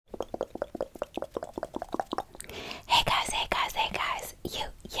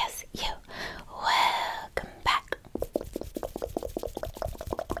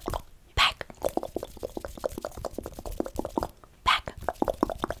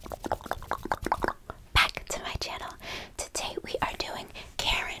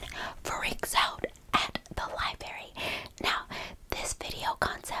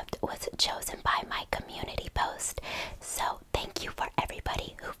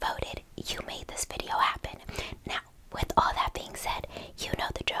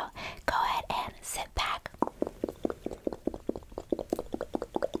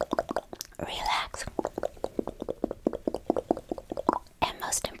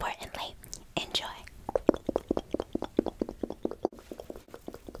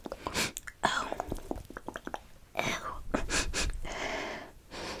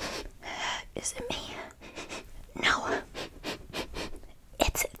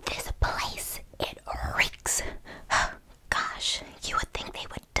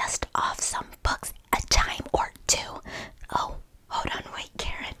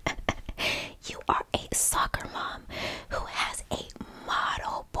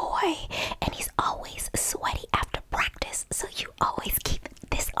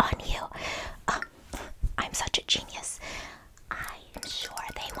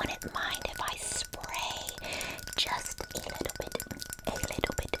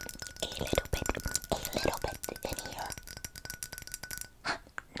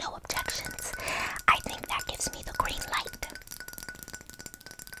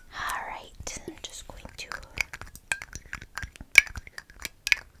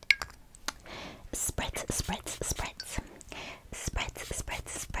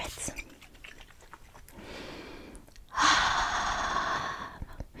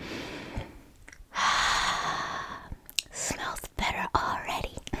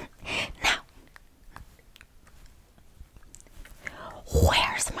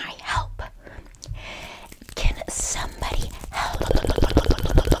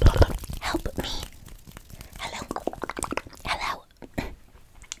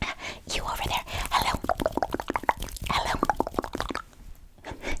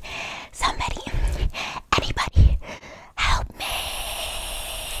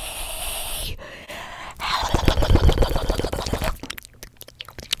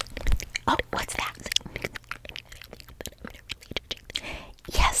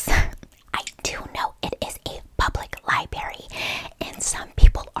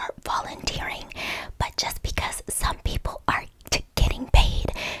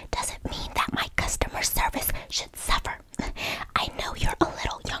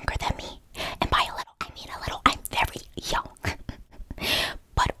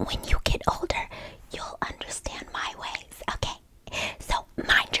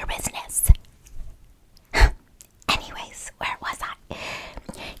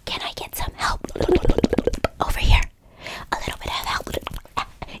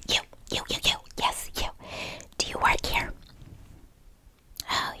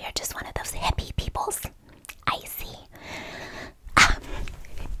just one of those hippie peoples. I see.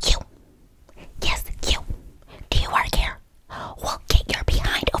 You. Yes, you. Do you work here? Well, get your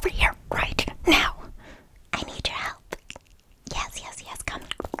behind over here right now. I need your help. Yes, yes, yes, come.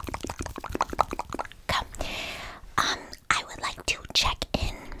 Come. I would like to check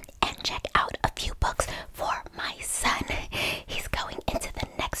in and check out a few books for my son. He's going into the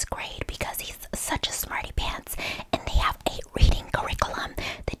next grade because he's such a smarty pants, and they have a reading curriculum.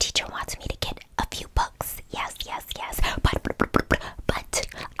 The teacher wants me to get a few books. Yes, yes, yes. But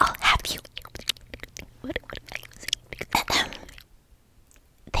I'll have you.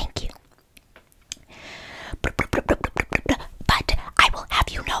 Thank you. But I will have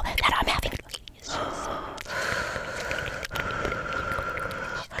you know that I'm having.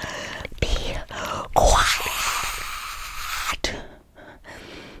 Be quiet.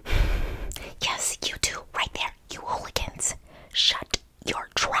 Yes, you two, right there, you hooligans. Shut your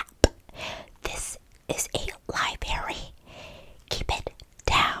trap. This is a library. Keep it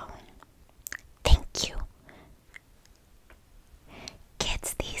down. Thank you.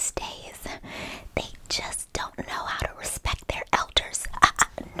 Kids these days, they just don't know how to respect their elders.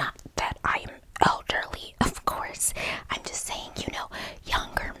 Not that I'm elderly, of course. I'm just saying, you know,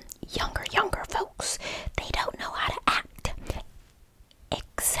 younger folks, they don't know how to act.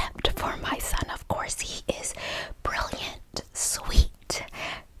 Except for my son, of course. He is brilliant, sweet,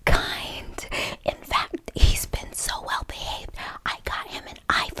 kind. In fact, he's been so well behaved. I got him an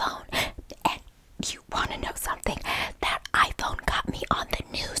iPhone. And you want to know something? That iPhone got me on the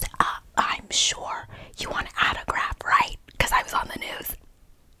news. I'm sure you want an autograph, right? Because I was on the news.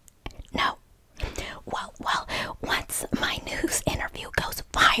 No. Well, once my news interview goes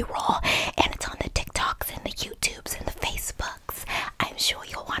viral and it's on the TikToks and the YouTubes and the Facebooks, I'm sure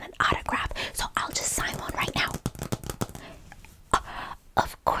you'll want an autograph, so I'll just sign one right now.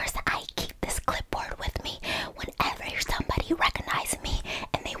 Of course, I keep this clipboard with me whenever somebody recognizes me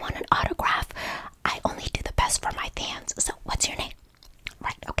and they want an autograph. I only do the best for my fans. So, what's your name?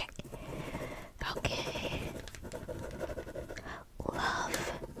 Right, okay. Okay.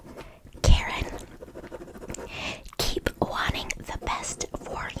 Love. Karen. Keep wanting the best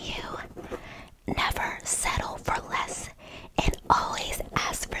for you. Never settle for less. And always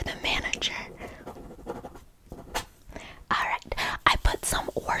ask for the manager. Alright, I put some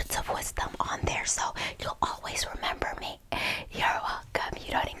words of wisdom on there so you'll always remember me. You're welcome.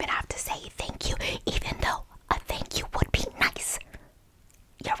 You don't even have to say thank you, even though a thank you would be nice.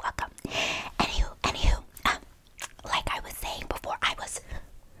 You're welcome. Anywho, like I was saying before, I was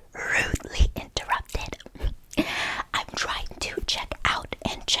rudely interrupted. I'm trying to check out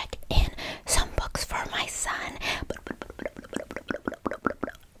and check in some books for my son,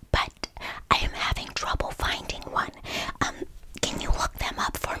 but I am having trouble finding one. Can you look them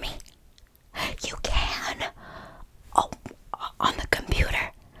up for me? You can? Oh, on the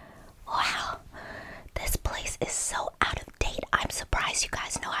computer? Wow, this place is so out of date. I'm surprised you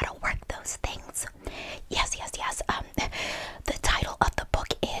guys know how to work those things. Yes. The title of the book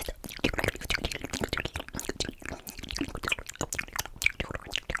is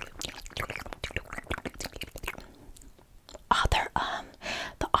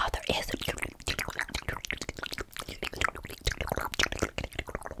the author is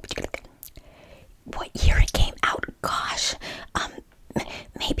what year it came out? Gosh,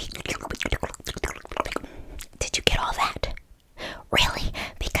 maybe. Did you get all that? Really?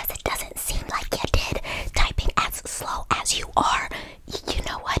 Because it doesn't seem like you did. Typing as slow as you are. You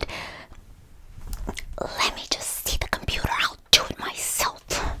know what? Let me just see the computer. I'll do it myself.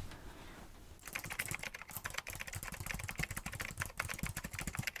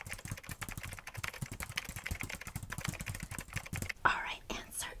 Alright, and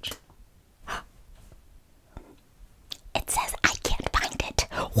search. It says I can't find it.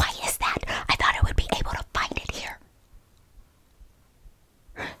 Why is that? I thought I would be able to find it here.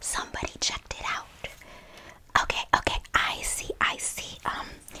 Somebody checked it out. Okay, I see.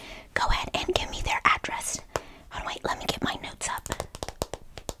 Go ahead and give me their address. Oh, wait, let me get my notes up.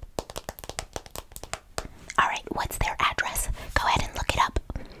 Alright, what's their address? Go ahead and look it up.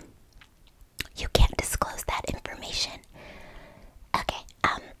 You can't disclose that information. Okay,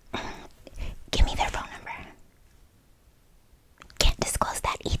 give me their phone number. Can't disclose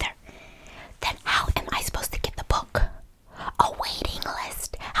that either. Then how am I supposed to get the book? A waiting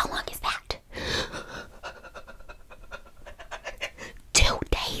list. How long is that? 2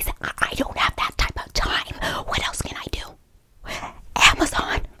 days? I don't have that type of time. What else can I do?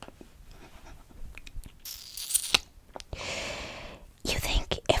 Amazon. You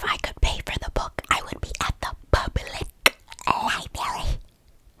think if I could pay for the book, I would be at the public library?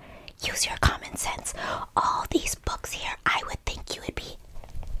 use your common sense. All these books here, I would think you would be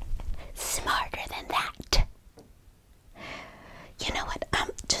smarter than that. You know what?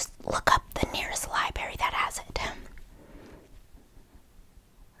 Just look up the nearest library that has it.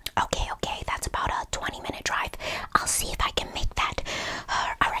 Okay, that's about a 20-minute drive. I'll see if I can make that.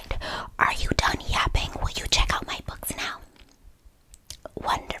 Alright, are you done yapping? Will you check out my books now?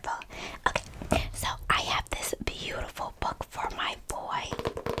 Wonderful. Okay, so I have this beautiful book for my boy.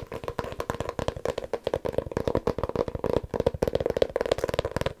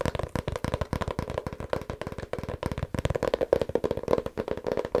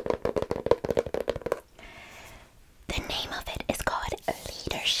 The name of it is called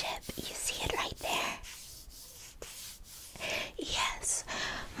Leadership. You see it right there? Yes,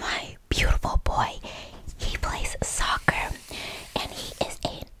 my beautiful boy. He plays soccer and he is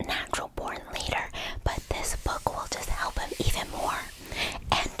a natural born leader, but this book will just help him even more.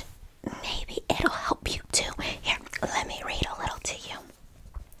 And maybe it'll help you too. Here, let me read a little to you.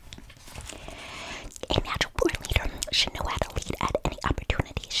 A natural born leader should know how to lead at any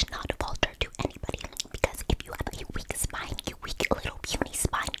opportunity, should not falter to anybody. Because if you have a weak spine, you weak little puny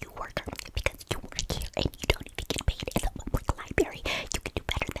spine, you worker. Because you work here and you don't even get paid in the public library. You can do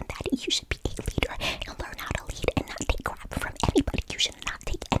better than that. You should be a leader and learn how to lead and not take crap from anybody. You should not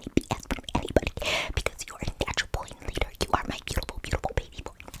take any BS from anybody. Because you are a natural born leader. You are my beautiful, beautiful baby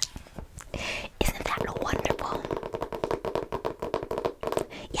boy. Isn't that wonderful?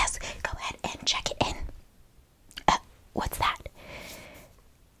 Yes, go ahead and check it in. What's that?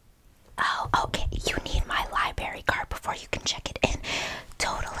 Oh, okay. You need my library card before you can check it in.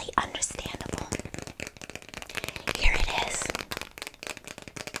 Totally understandable. Here it is.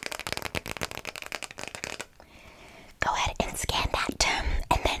 Go ahead and scan that,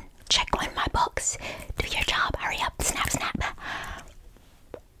 and then check on my books. Do your job. Hurry up. Snap, snap.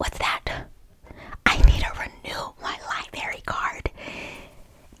 What's that? I need to renew my library card.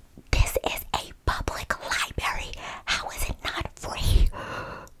 This is a public library. How is it not free?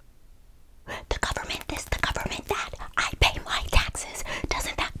 The government this, the government that. I pay my taxes.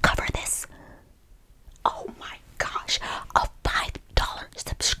 Doesn't that cover this? Oh my gosh, a $5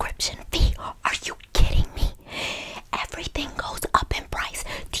 subscription fee. Are you kidding me? Everything goes up in price.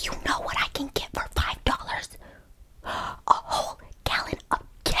 Do you know what I can get for $5? A whole gallon of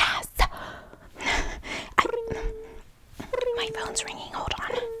gas. My phone's ringing. Hold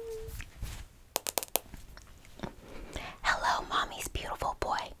on. Hello, mommy's beautiful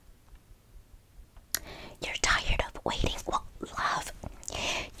boy. You're tired of waiting? Well, love,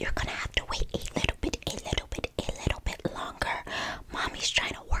 you're gonna have to wait a little bit longer. Mommy's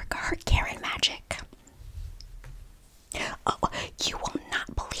trying to work her Karen magic. Oh, you will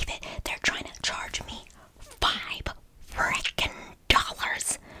not believe it. They're trying to charge me $5 frickin'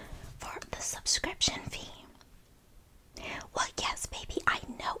 for the subscription fee. Well, yes, baby, I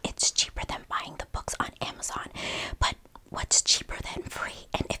know it's cheaper than buying the books on Amazon, but what's cheaper than free?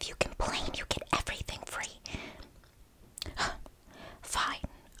 And if you complain, you get everything free. Fine.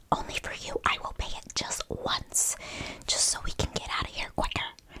 Only for you, I will pay it just once, just so we can get out of here quicker.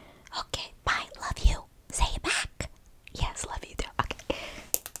 Okay, bye. Love you. Say it back. Yes, love you too. Okay.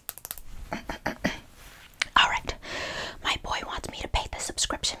 Alright. My boy wants me to pay the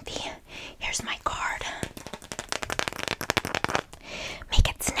subscription fee. Here's my card. Make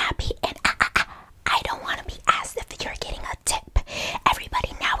it snappy and I don't want to be asked if you're getting a tip.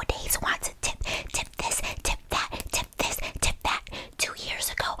 Everybody nowadays wants a tip. Tip this, tip that, tip this, tip that. 2 years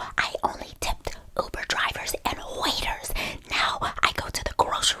ago, I only tipped Uber drivers and waiters. Now I go to the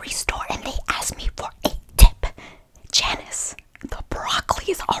grocery store and they ask me for a tip. Janice, the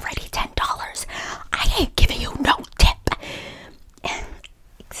broccoli is already $10. I ain't giving you no tip.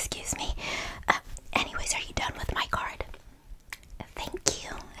 Excuse me. Anyways, are you done with my card? Thank you.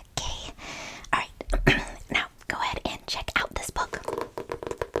 Okay. Alright. Now, go ahead and check out this book.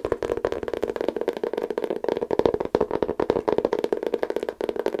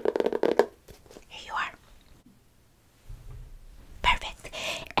 Here you are. Perfect.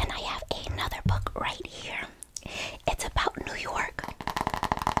 And I have another book right here. It's about New York.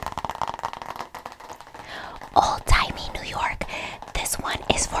 Old-timey New York. This one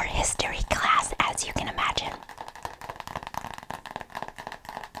is for history class, as you can imagine.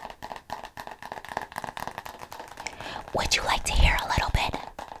 Would you like to hear a little bit?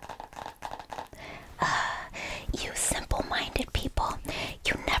 You simple-minded people,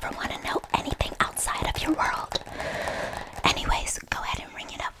 you never want to know anything outside of your world. Anyways, go ahead and ring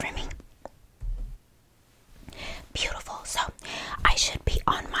it up for me. Beautiful. So, I should be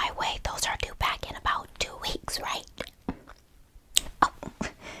on my way. Those are due back in about 2 weeks, right? Oh,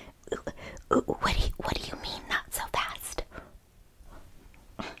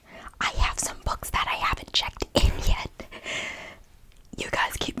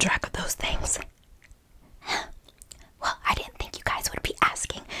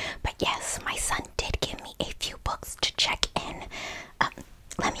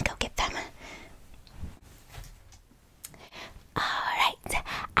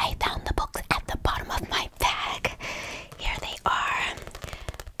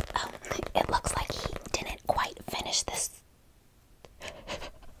 It looks like he didn't quite finish this.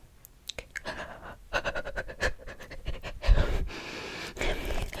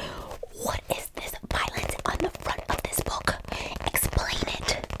 What is this violence on the front of this book? Explain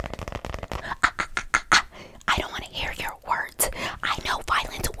it. I don't want to hear your words. I know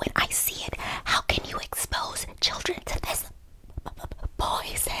violence when I see it. How can you expose children to this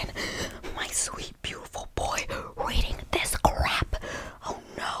poison? My sweet, beautiful boy reading this crap. Oh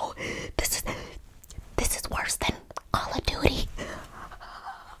no, this is worse than Call of Duty.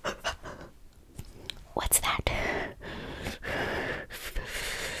 What's that?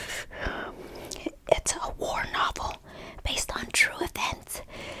 It's a war novel based on true events.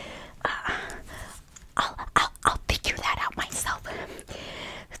 I'll figure that out myself.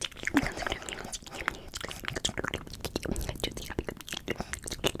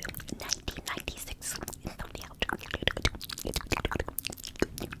 1996.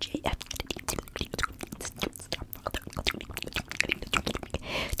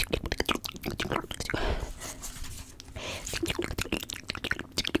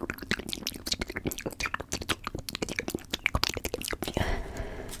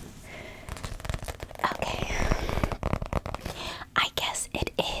 Okay. I guess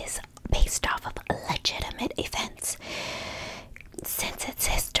it is based off of legitimate events. Since it's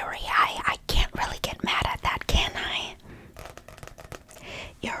history, I can't really get mad at that, can I?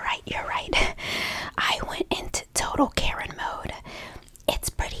 You're right. I went into total Karen mode. It's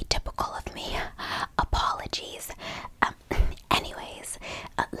pretty typical of me. Apologies. Anyways,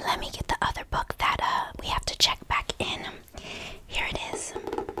 let me get the other book that we have to check back in. Here it is.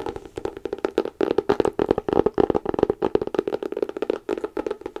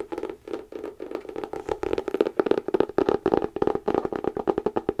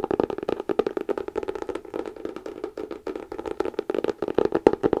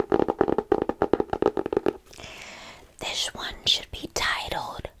 This one should be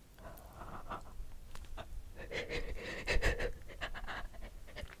titled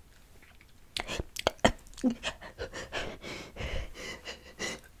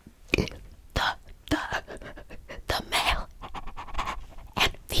The Male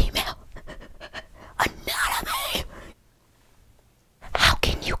and Female Anatomy. How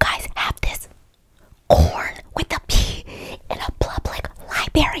can you guys have this corn with a P in a public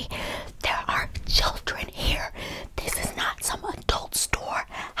library? There are children here. This is not some adult store.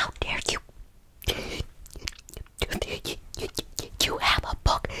 How dare you? You have a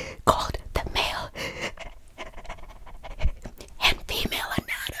book called The Male and Female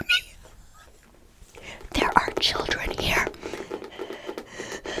Anatomy. There are children here.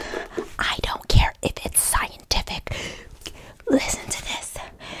 I don't care if it's scientific. Listen to this.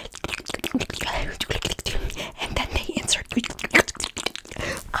 And then they insert.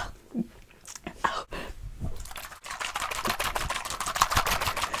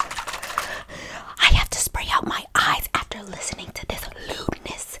 I have to spray out my eyes after listening to this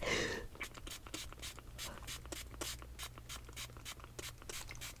lewdness.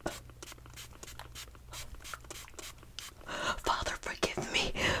 Father, forgive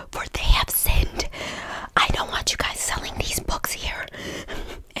me, for they have sinned. I don't want you guys selling these books here.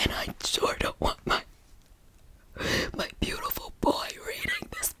 And I sure don't want my beautiful boy reading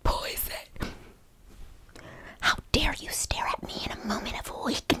this poison. How dare you stare at me in a moment of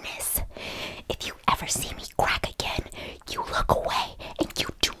weakness? If you ever see me crack again, you look away and you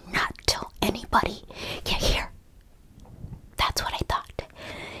do not tell anybody. You hear? That's what I thought.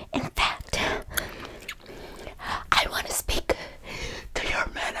 In fact, I want to speak to your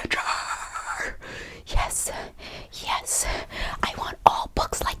manager. Yes. I want all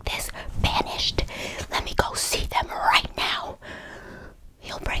books like this banished. Let me go see them right now.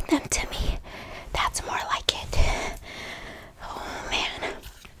 You'll bring them to me. That's more like it. Oh man.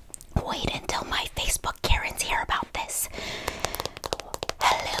 Wait until my Facebook Karens hear about this.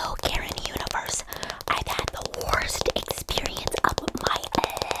 Hello, Karen Universe. I've had the worst experience of my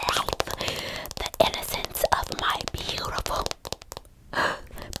life. The innocence of my beautiful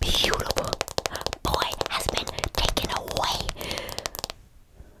boy has been taken away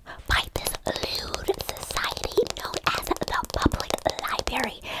by this lewd society known as the public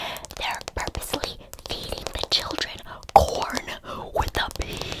library. They're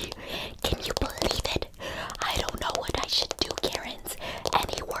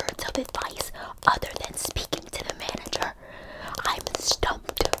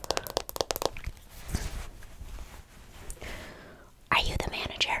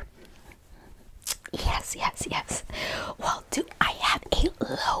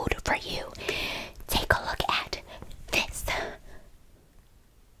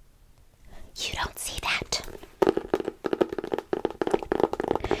You don't see that?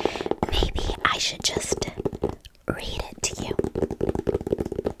 Maybe I should just read it to you.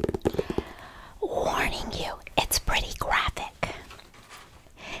 Warning you, it's pretty graphic.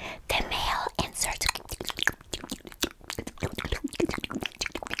 The male inserts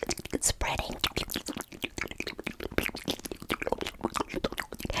spreading.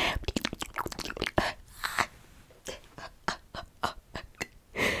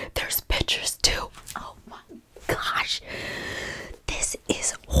 There's pictures too. Oh my gosh. This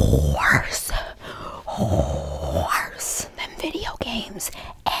is worse. Worse than video games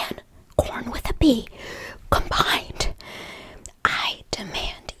and Corn with a B combined. I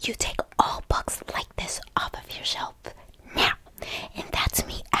demand you take all books like this off of your shelf now. And that's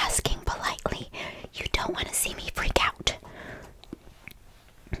me asking politely. You don't want to see me freak out.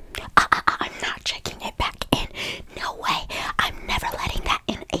 I'm not checking it back in. No way. I'm never letting that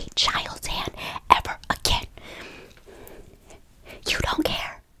in a child's hand ever again. You don't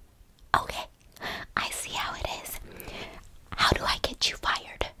care? Okay. I see how it is. How do I get you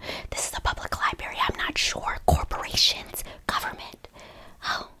fired? This is a public library. I'm not sure. Corporations, government.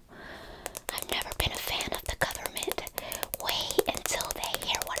 Oh, I've never been a fan of the government. Wait until they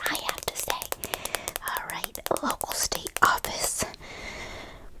hear what I have to say. All right, local state office.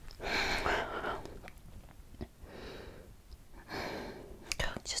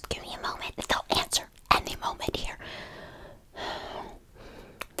 Just give me a moment. They'll answer any moment here.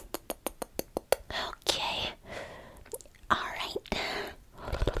 Okay. All right.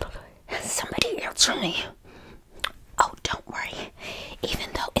 Somebody answer me. Oh, don't worry. Even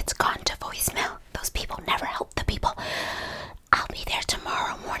though it's gone to voicemail, those people never help the people. I'll be there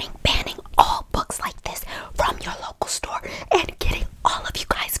tomorrow morning banning all books like this from your local store and getting all of you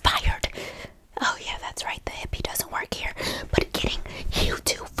guys fired. Oh yeah, that's right. The hippie doesn't work here. But getting you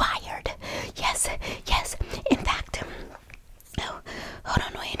two fired. Yes, yes. In fact, oh, hold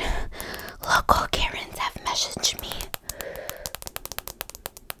on, wait. Local Karens have messaged me.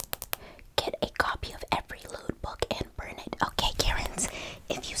 Get a copy of every lewd book and burn it. Okay, Karens,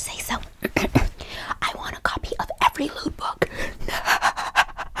 if you say so. I want a copy of every lewd book.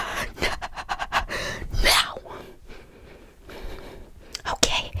 Now.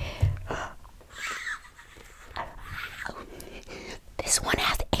 Okay. This one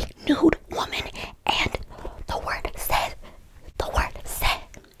has a nude woman and the word said. The word said.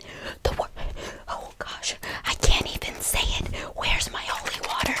 The word. Oh gosh, I can't even say it. Where's my holy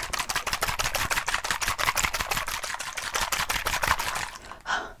water?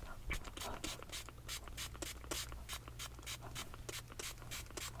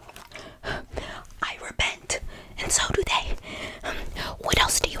 I repent, and so do they. What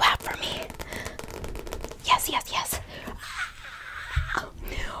else do you have for me? Yes, yes, yes.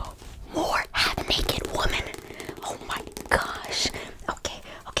 More half-naked woman. Oh my gosh. Okay,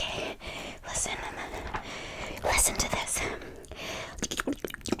 okay. Listen. Listen to this.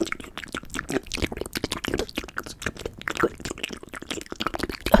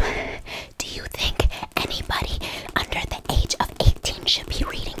 Do you think anybody under the age of 18 should be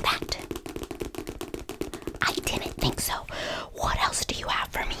reading that? I didn't think so. What else do you have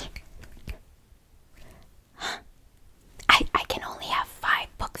for me? Huh? I can only have 5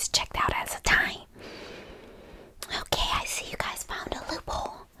 books checked out at a time. Okay, I see you guys found a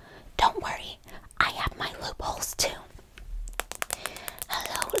loophole. Don't worry, I have my loopholes too.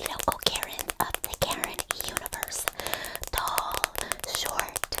 Hello, local Karen of the Karen universe. Tall,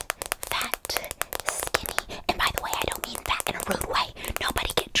 short, fat, skinny. And by the way, I don't mean fat in a rude way.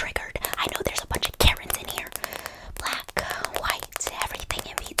 Nobody get triggered. I know there's a bunch of Karens in here. Black, white,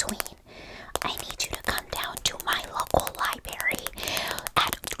 everything in between. I need you to come down to my local library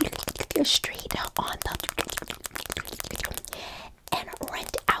at the street on the and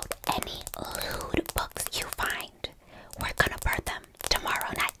rent out any lewd books you find. We're gonna burn them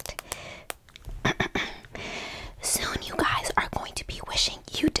tomorrow night. Soon you guys are going to be wishing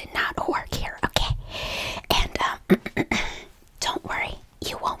you did not work here, okay? And don't worry,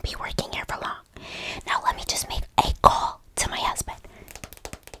 you won't be working here for long. Now let me just make a call to my husband.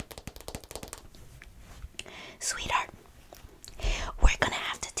 Sweetheart, we're gonna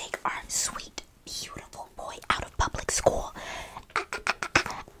have to take our sweet, beautiful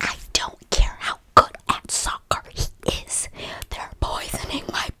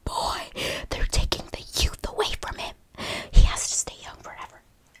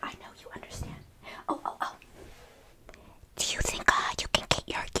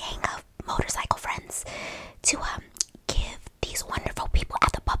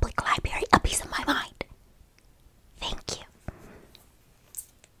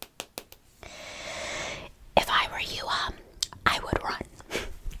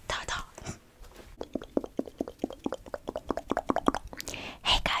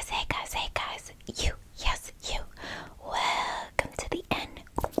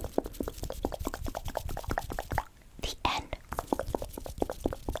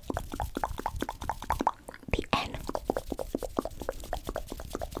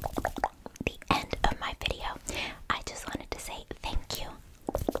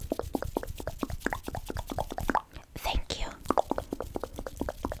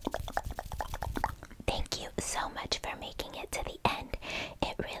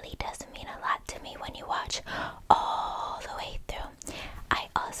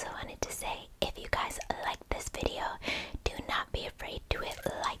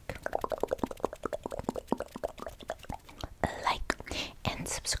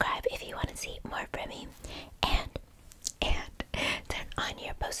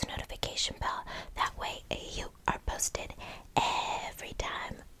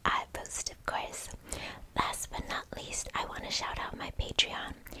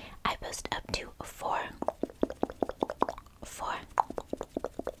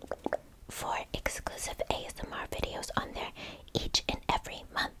 4 exclusive ASMR videos on there each and every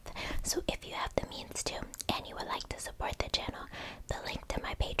month. So if you have the means to and you would like to support the channel, the link to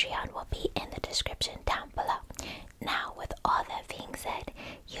my Patreon will be in the description down below. Now, with all that being said,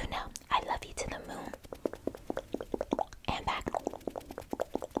 you know I love you to the moon and back.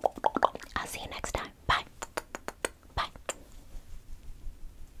 I'll see you next time. Bye. Bye.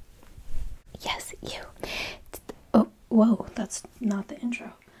 Yes, you. Oh, whoa, that's not the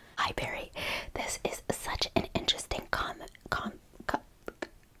intro. Hi, Barry. This is such an interesting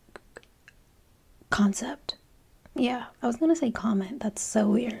concept. Yeah, I was gonna say comment. That's so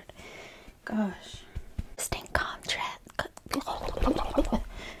weird. Gosh. Interesting contract.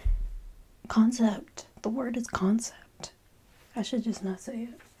 Concept. The word is concept. I should just not say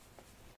it.